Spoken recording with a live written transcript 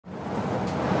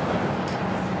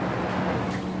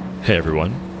Hey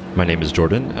everyone, my name is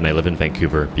Jordan and I live in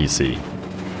Vancouver, BC.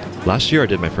 Last year I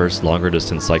did my first longer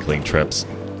distance cycling trips,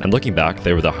 and looking back,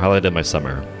 they were the highlight of my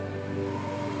summer.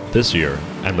 This year,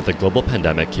 and with the global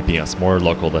pandemic keeping us more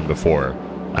local than before,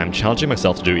 I am challenging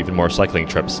myself to do even more cycling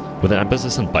trips with an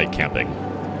emphasis on bike camping.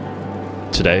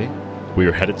 Today, we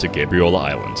are headed to Gabriola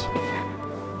Island.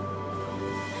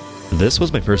 This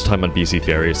was my first time on BC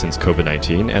Ferries since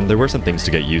COVID-19, and there were some things to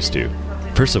get used to.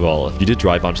 First of all, if you did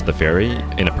drive onto the ferry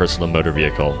in a personal motor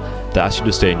vehicle, they ask you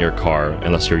to stay in your car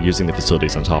unless you're using the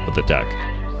facilities on top of the deck.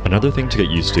 Another thing to get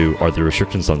used to are the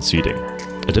restrictions on seating.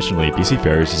 Additionally, BC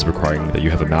Ferries is requiring that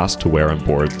you have a mask to wear on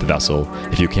board the vessel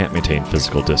if you can't maintain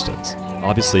physical distance.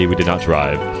 Obviously, we did not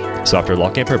drive, so after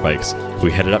locking up our bikes,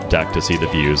 we headed up deck to see the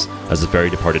views as the ferry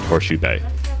departed Horseshoe Bay.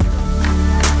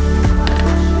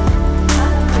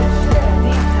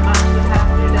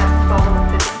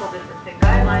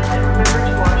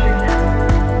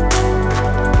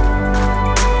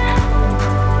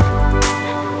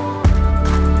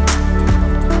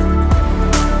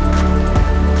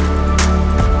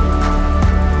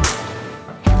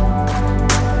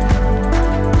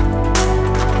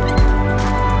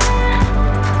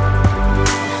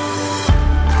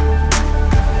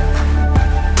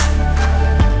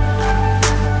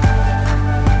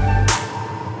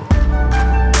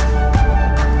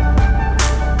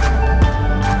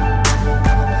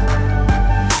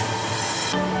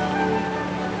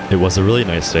 It was a really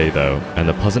nice day though, and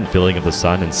the pleasant feeling of the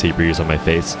sun and sea breeze on my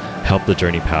face helped the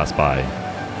journey pass by.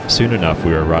 Soon enough,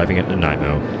 we were arriving at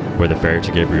Nanaimo, where the ferry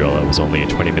to Gabriola was only a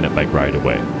 20-minute bike ride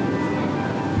away.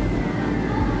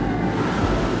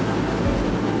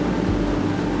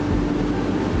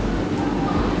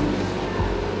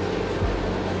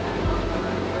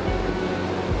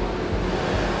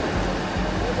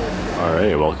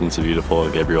 Alright, welcome to beautiful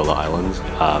Gabriola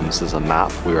Island. This is a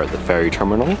map. We are at the ferry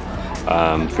terminal.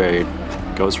 Ferry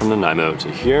goes from Nanaimo to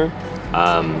here,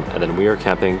 and then we are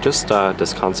camping just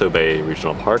Descanso Bay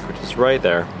Regional Park, which is right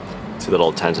there. See the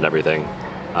little tent and everything.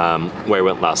 Where I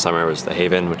went last summer was the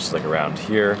Haven, which is like around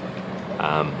here,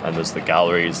 and there's the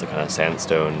galleries, the kind of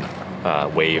sandstone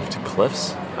waved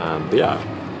cliffs. But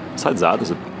yeah, besides that,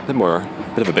 there's a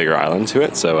bit of a bigger island to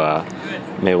it. So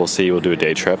maybe we'll see. We'll do a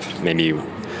day trip. Maybe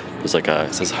there's like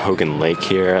it says Hogan Lake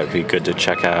here. It'd be good to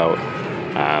check out.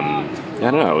 Yeah,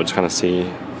 I don't know, we'll just kind of see,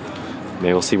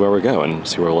 maybe we'll see where we go and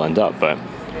see where we'll end up, but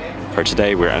for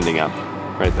today we're ending up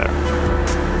right there.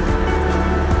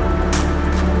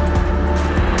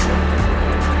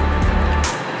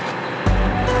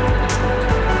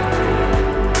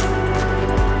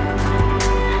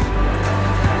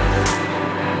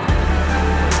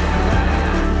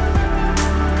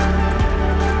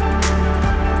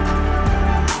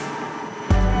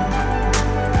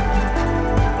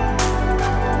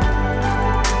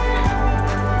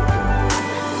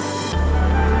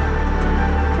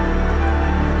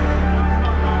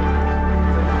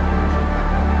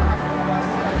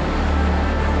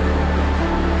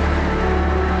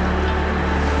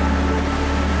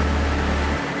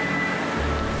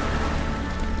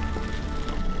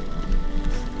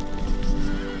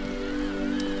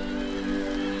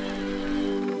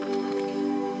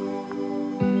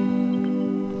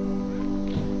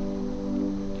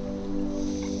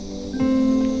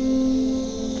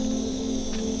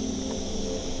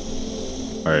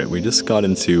 Alright, we just got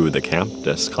into the camp,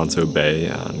 Descanso Bay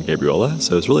and Gabriola,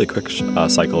 so it's really a quick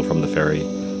cycle from the ferry.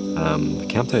 The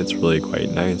campsite's really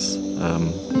quite nice.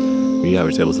 We were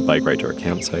able to bike right to our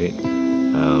campsite.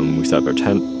 We set up our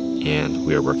tent and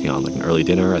we are working on like an early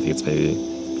dinner. I think it's maybe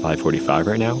 5:45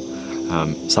 right now.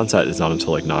 Sunset is not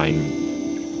until like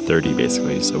 9:30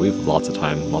 basically, so we have lots of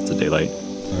time, lots of daylight.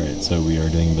 Alright, so we are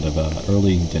doing a bit of an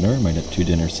early dinner. Might have 2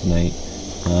 dinners tonight.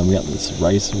 We got this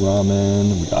rice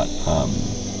ramen, we got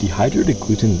dehydrated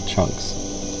gluten chunks,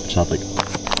 which have like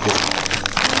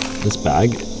this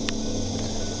bag.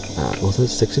 Well, it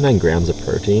says 69 grams of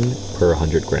protein per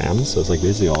 100 grams, so it's like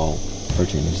basically all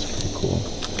protein, which is pretty cool.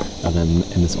 And then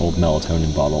in this old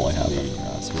melatonin bottle, I have the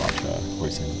sriracha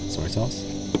hoisin soy sauce.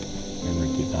 I'm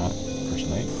gonna keep that for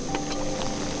tonight.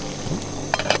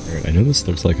 Alright, I know this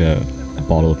looks like a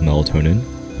bottle of melatonin,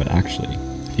 but actually,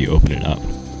 if you open it up,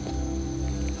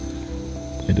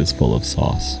 it is full of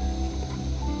sauce.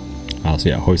 So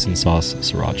yeah, hoisin sauce,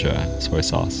 sriracha, soy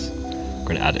sauce. We're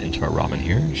going to add it into our ramen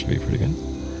here. It should be pretty good.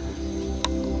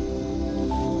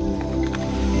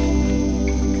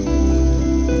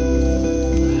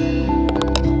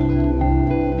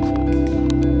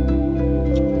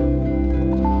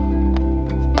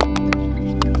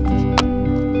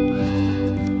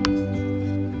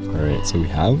 Alright, so we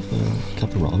have a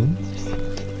cup of ramen.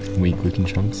 wheat gluten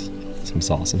chunks, some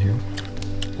sauce in here,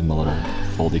 and my little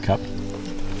foldy cup.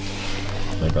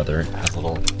 My brother has a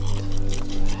little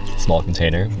small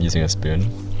container using a spoon.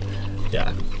 Yeah,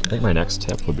 I think my next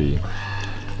tip would be,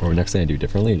 or next thing I do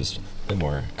differently, just a bit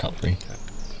more cutlery.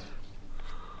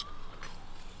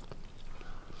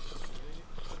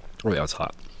 Oh yeah, it's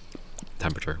hot.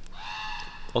 Temperature.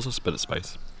 Also a bit of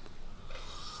spice.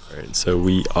 Alright, so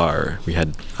we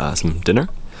had some dinner,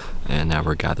 and now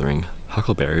we're gathering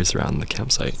huckleberries around the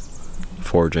campsite,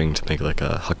 foraging to make like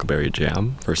a huckleberry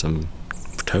jam for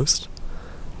toast.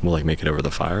 We'll like make it over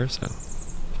the fire, so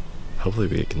hopefully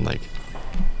we can like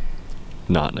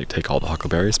not like take all the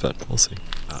huckleberries, but we'll see.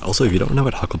 Also, if you don't know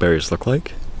what huckleberries look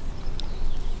like,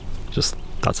 just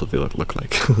that's what they look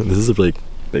like. This is a really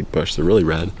big bush. They're really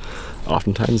red.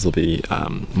 Oftentimes they'll be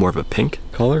more of a pink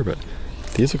color, but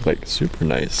these look like super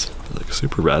nice. They're like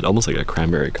super red, almost like a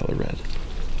cranberry color red.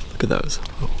 Look at those.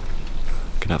 Oh,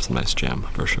 can have some nice jam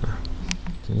for sure.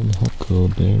 And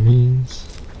huckleberries.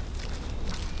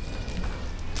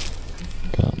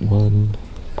 Got 1,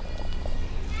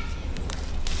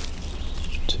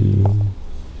 2,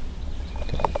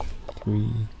 got 3.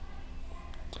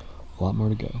 A lot more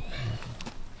to go.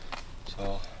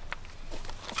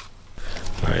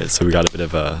 Alright, so we got a bit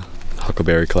of a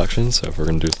huckleberry collection, so if we're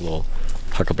gonna do a little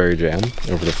huckleberry jam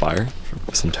over the fire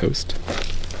with some toast.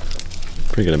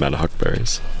 Pretty good amount of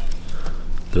huckleberries.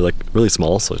 They're like really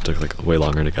small, so it took like way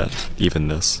longer to get even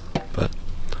this, but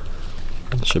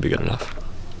it should be good enough.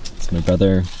 So my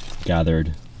brother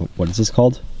gathered, what is this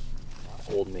called?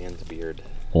 Old man's beard.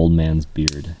 Old man's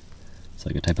beard. It's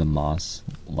like a type of moss,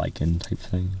 lichen type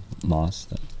thing. Moss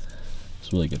that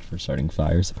is really good for starting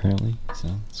fires apparently, so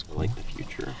it's cool. Like the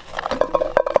future.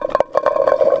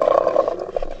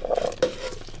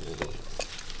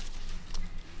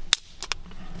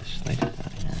 Should I get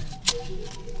that here?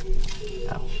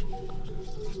 Ow.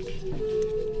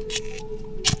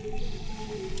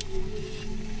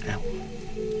 Ow.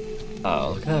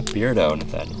 Oh, look at that beardo,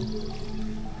 Nathaniel.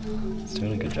 It's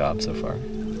doing a good job so far.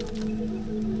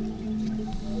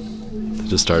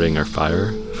 Just starting our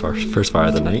fire, first fire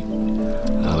of the night.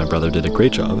 My brother did a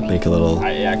great job making a little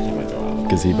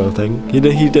gazebo thing. He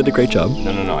did a great job.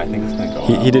 No, I think it's gonna go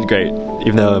He did great,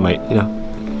 even though it might,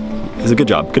 it was a good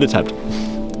job, good attempt.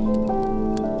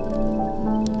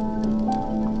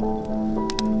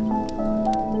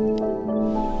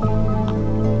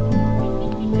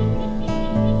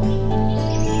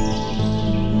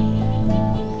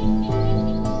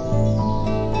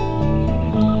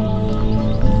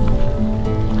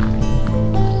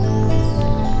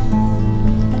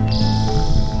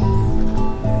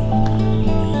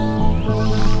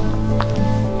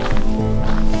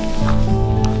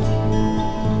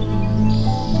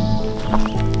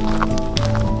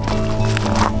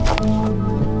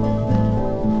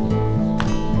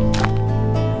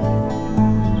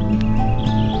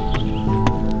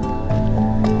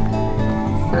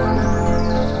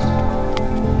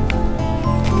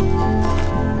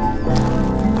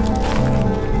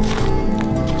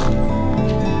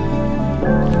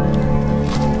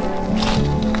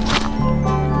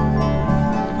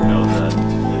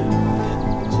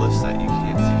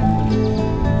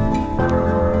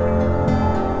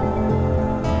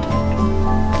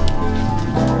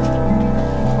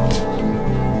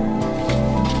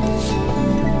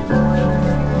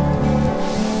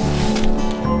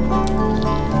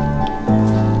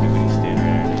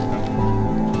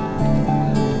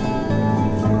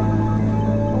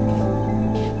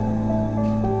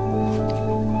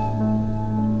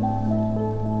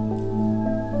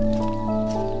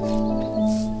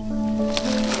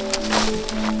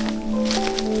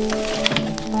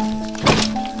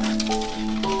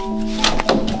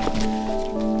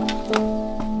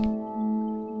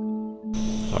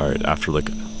 Alright, after like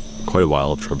quite a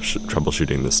while of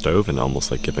troubleshooting the stove and almost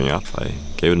like giving up, I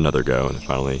gave it another go and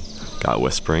finally got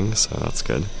whispering, so that's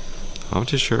good. I'm not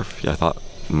too sure if, I thought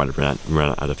we might have run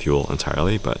out of fuel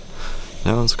entirely, but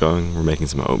now it's going. We're making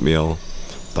some oatmeal.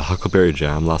 The huckleberry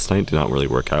jam last night did not really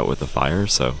work out with the fire,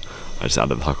 so I just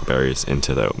added the huckleberries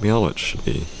into the oatmeal, which should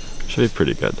be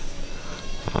pretty good.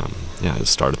 Yeah, I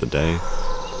just started the day.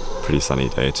 Pretty sunny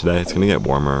day today. It's gonna get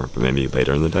warmer, but maybe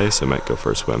later in the day, so I might go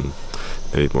for a swim,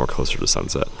 maybe more closer to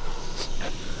sunset.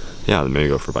 Yeah, then maybe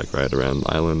go for a bike ride around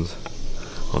the island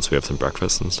once we have some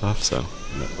breakfast and stuff. So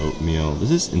the oatmeal,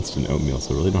 this is instant oatmeal,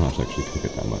 so really don't have to actually cook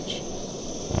it that much.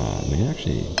 Maybe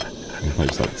actually, I can probably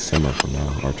just let it simmer for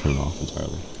now, or turn it off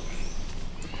entirely.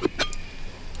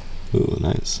 Ooh,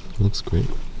 nice. It looks great.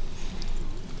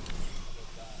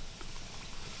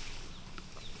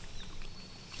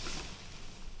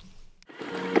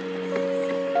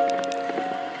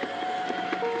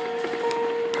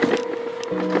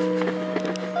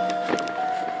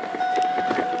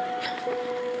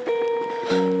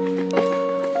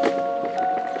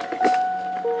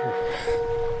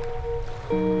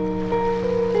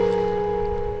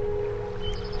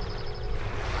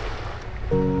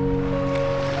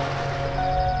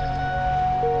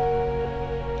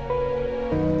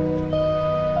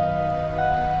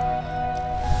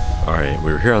 Alright,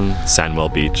 we were here on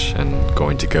Sandwell Beach and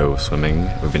going to go swimming.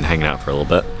 We've been hanging out for a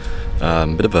little bit.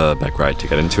 Bit of a bike ride to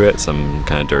get into it, some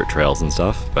kind of dirt trails and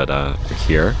stuff, but we're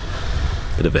here.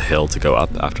 Bit of a hill to go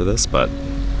up after this, but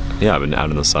yeah, I've been out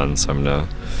in the sun, so I'm gonna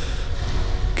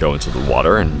go into the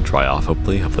water and dry off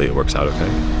hopefully. Hopefully it works out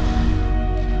okay.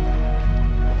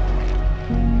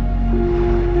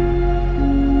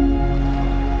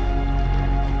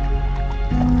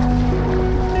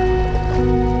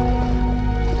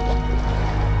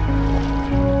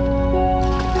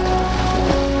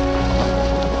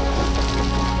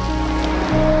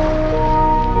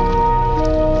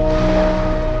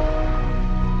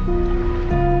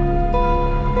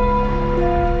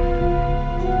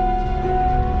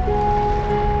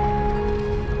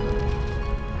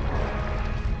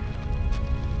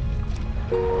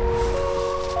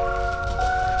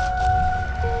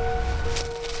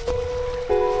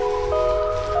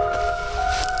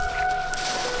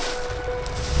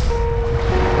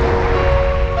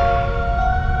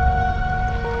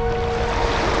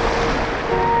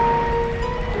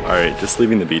 Alright, just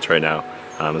leaving the beach right now.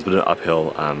 It's been an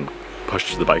uphill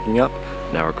push to the biking up.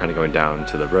 Now we're kind of going down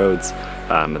to the roads,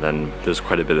 and then there's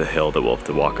quite a bit of hill that we'll have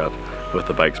to walk up with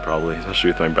the bikes probably,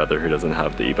 especially with my brother who doesn't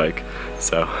have the e-bike.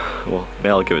 So, well, maybe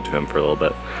I'll give it to him for a little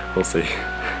bit. We'll see.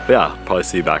 But yeah, probably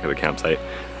see you back at the campsite.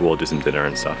 We'll do some dinner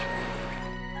and stuff.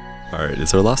 Alright,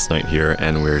 it's our last night here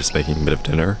and we're just making a bit of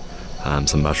dinner.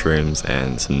 Some mushrooms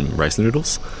and some rice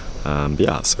noodles. But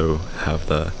yeah, so have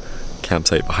the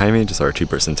campsite behind me, just our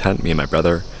two-person tent, me and my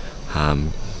brother.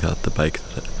 Got the bike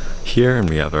here and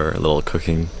we have our little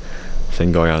cooking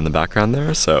thing going on in the background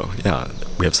there. So yeah,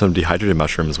 we have some dehydrated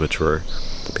mushrooms which were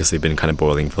basically been kind of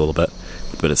boiling for a little bit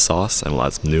with a bit of sauce, and we'll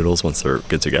add some noodles once they're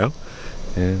good to go.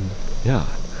 And yeah,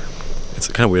 it's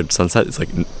a kind of weird sunset. It's like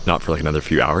not for like another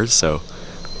few hours, so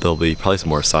there'll be probably some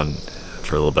more sun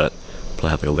for a little bit.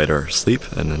 Probably have like a later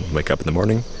sleep and then wake up in the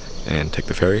morning and take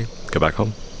the ferry, go back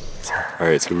home.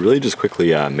 Alright, so we really just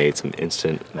quickly made some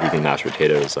instant vegan mashed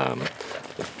potatoes.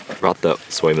 Brought the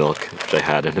soy milk, which I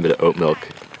had, and a bit of oat milk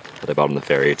that I bought on the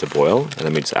ferry to boil, and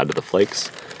then we just added the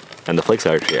flakes. And the flakes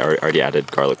I actually already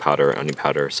added garlic powder, onion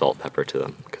powder, salt, pepper to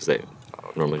them, because they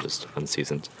are normally just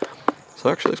unseasoned. So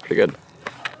it actually looks pretty good.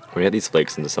 We're gonna add these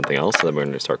flakes into something else, and then we're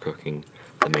gonna start cooking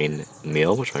the main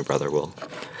meal, which my brother will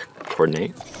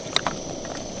coordinate.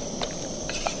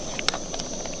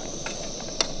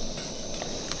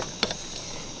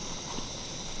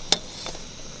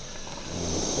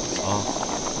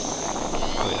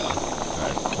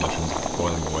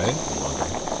 Boiling away longer.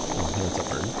 Oh, here it's a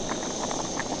bird.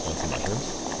 Want some mushrooms?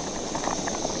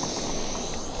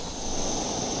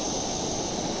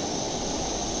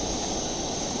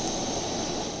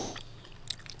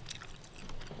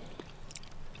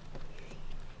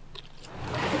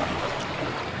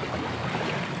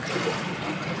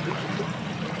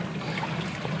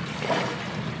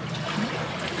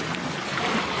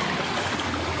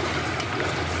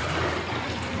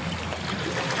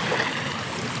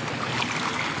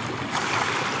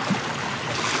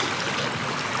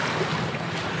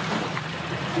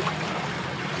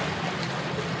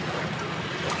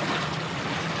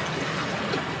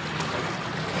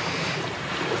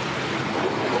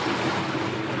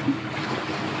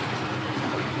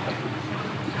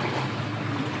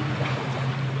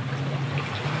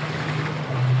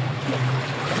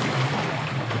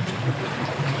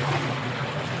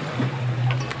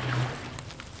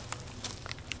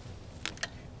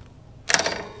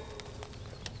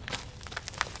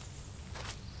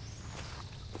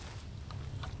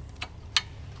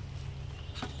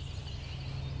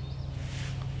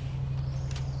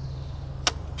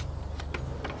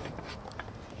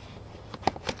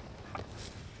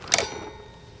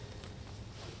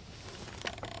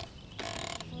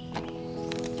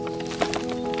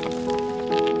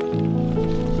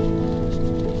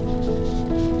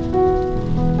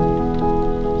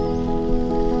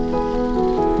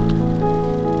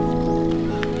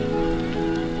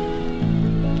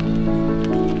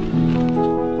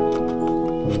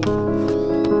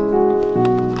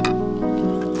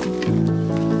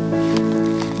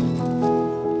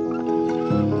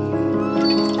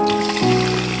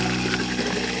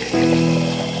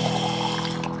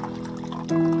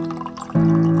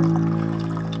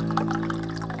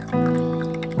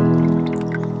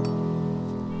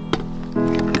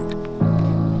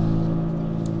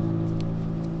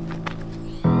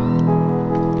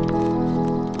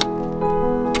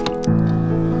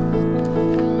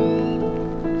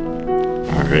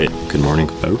 Good morning,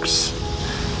 folks.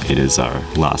 It is our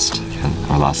last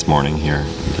morning here in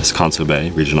Descanso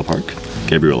Bay Regional Park,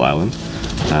 Gabriola Island.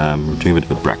 We're doing a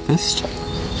bit of a breakfast.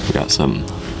 We got some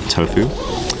tofu.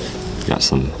 We got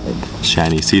some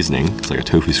shanny seasoning. It's like a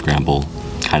tofu scramble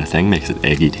kind of thing. Makes it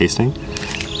eggy tasting.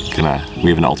 We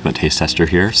have an ultimate taste tester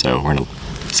here, so we're gonna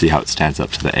see how it stands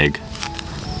up to the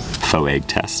faux egg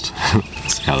test.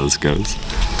 See how this goes.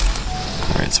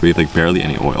 All right, so we have like barely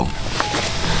any oil.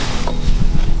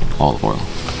 Olive oil.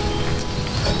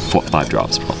 5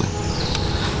 drops probably.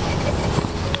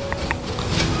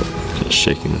 Just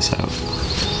shaking this out.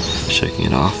 Shaking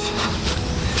it off.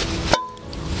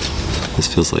 This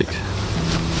feels like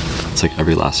it's like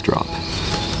every last drop.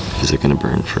 Is it gonna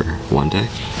burn for 1 day,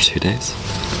 or 2 days,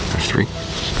 or 3?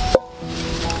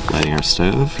 Lighting our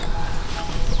stove.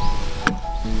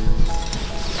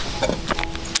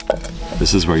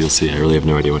 This is where you'll see I really have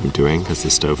no idea what I'm doing because the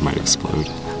stove might explode.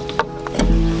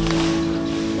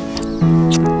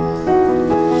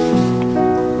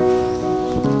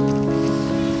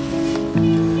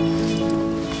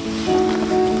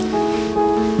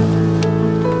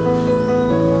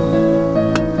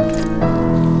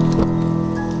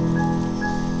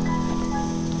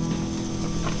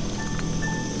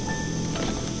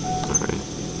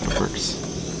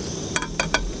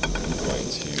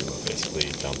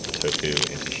 Dump the tofu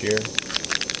into here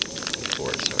before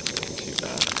it starts getting too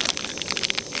bad.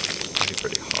 It'll be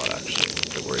pretty hot actually, I'm a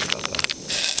bit worried about that.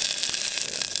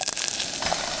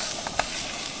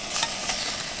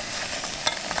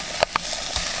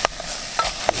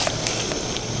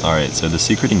 Yeah. Alright, so the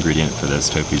secret ingredient for this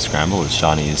tofu scramble is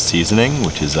Shawnee's seasoning,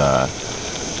 which is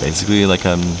basically like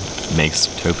makes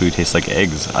tofu taste like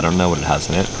eggs. I don't know what it has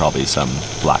in it, probably some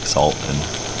black salt and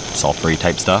sulfury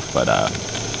type stuff, but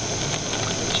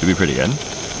should be pretty good.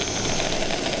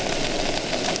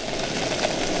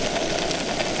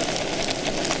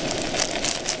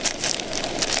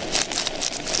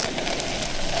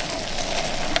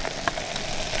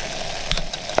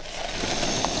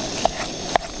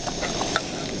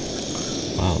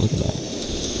 Wow, look at that.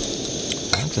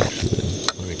 That's actually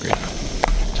really great.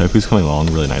 Tofu's coming along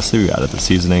really nicely. We added the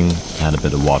seasoning, add a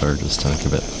bit of water just to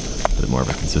give it a bit more of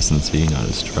a consistency, not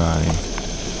as dry.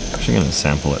 I'm actually gonna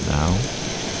sample it now.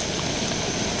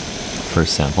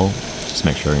 First sample, just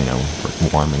make sure, we're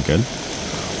warm and good.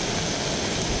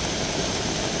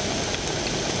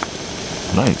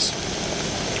 Nice.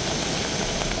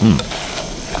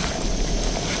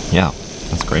 Yeah,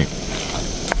 that's great.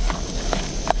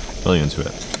 Really into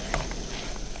it.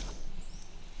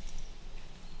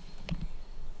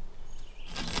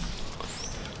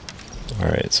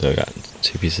 Alright, so I got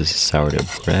 2 pieces of sourdough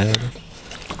bread.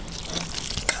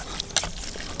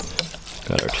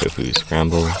 Got our tofu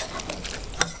scramble.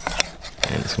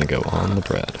 And it's gonna go on the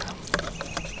bread.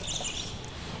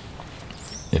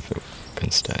 If it can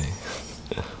stay.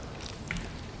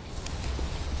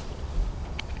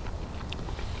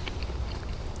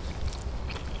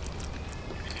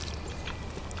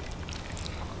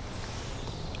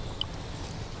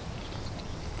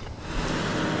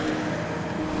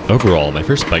 Overall, my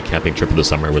first bike camping trip of the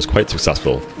summer was quite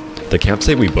successful. The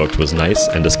campsite we booked was nice,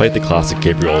 and despite the classic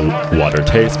Gabriola water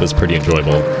taste, was pretty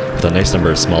enjoyable, with a nice number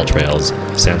of small trails,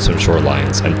 sandstone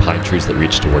shorelines, and pine trees that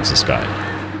reach towards the sky.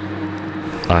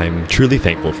 I'm truly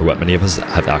thankful for what many of us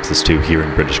have access to here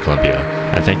in British Columbia,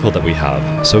 and thankful that we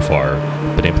have, so far,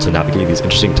 been able to navigate these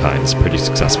interesting times pretty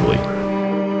successfully.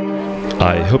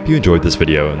 I hope you enjoyed this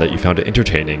video and that you found it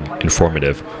entertaining,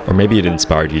 informative, or maybe it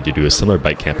inspired you to do a similar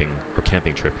bike camping or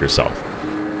camping trip yourself.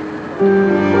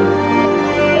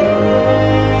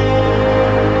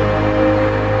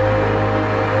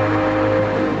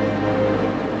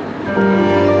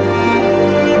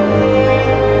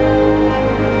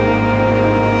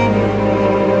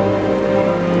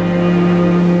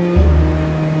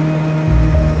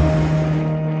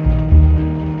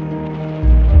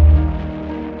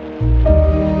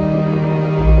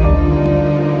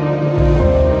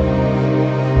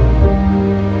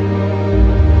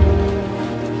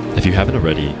 If you haven't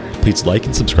already, please like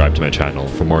and subscribe to my channel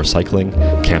for more cycling,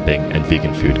 camping, and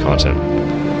vegan food content.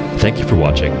 Thank you for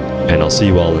watching, and I'll see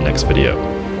you all in the next video.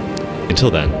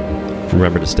 Until then,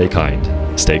 remember to stay kind,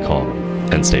 stay calm,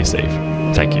 and stay safe.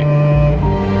 Thank you.